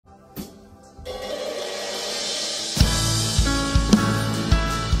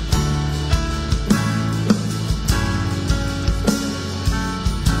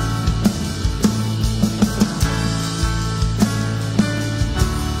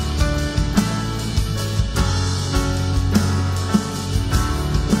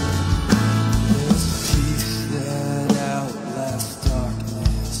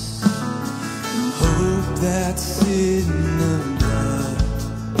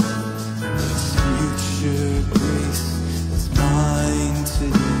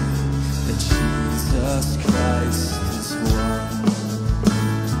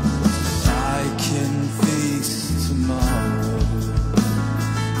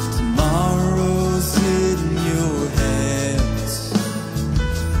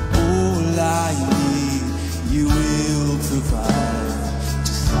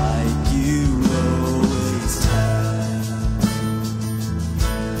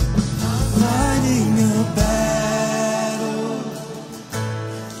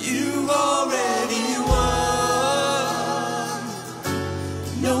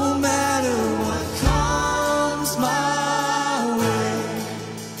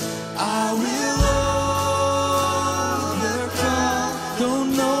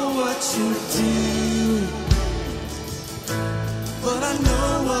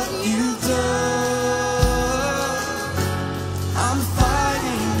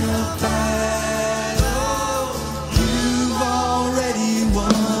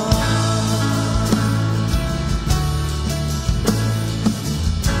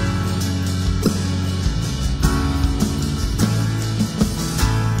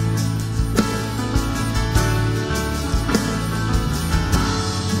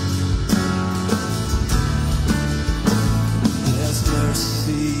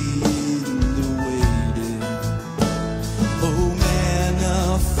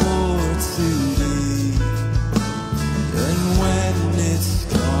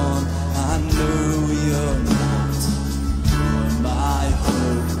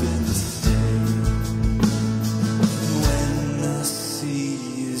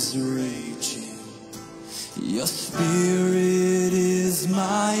Your spirit is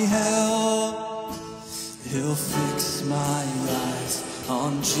my help. He'll fix my eyes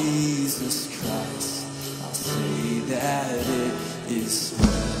on Jesus Christ. I'll say that it is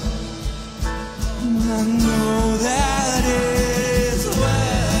well. And I know that it is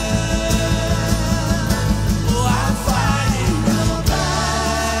well. Oh, I'm fighting a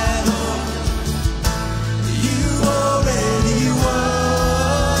battle you already won.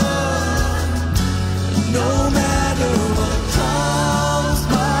 No matter what comes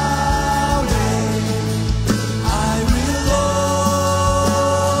my way, I will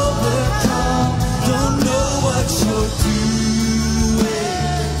overcome. Don't know what you're doing,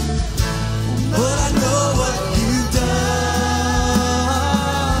 but I know what you've done.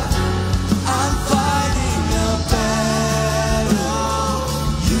 I'm fighting a battle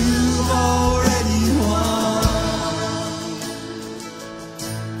you've already won.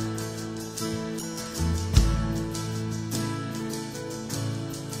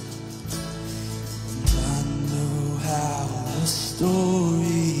 And I know how the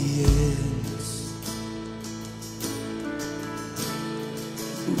story ends.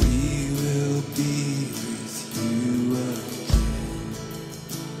 We will be with you again.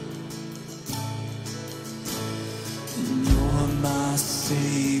 And you're my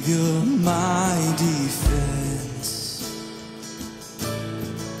savior, my defense.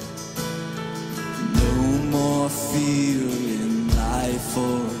 No more fear in life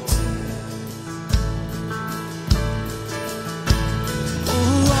or death.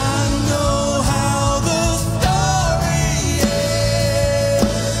 Oh, I know how the story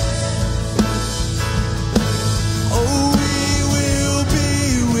ends. Oh, we will be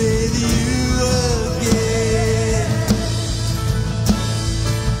with you again.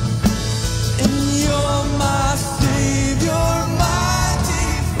 And you're my savior, my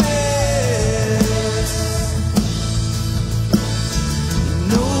defense.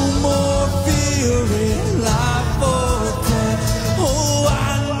 No more fear in life or death. Oh, I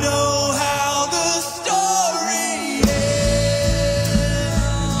know how the story ends.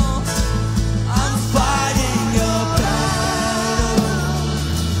 I'm fighting a battle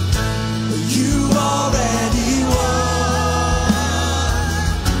you already won.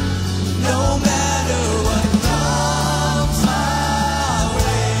 No matter what comes my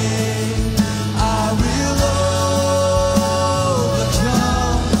way, I will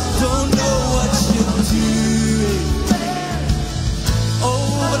overcome. Don't know what you're doing, oh,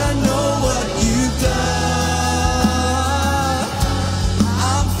 but I know what you've done.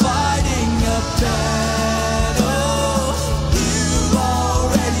 I'm fighting a battle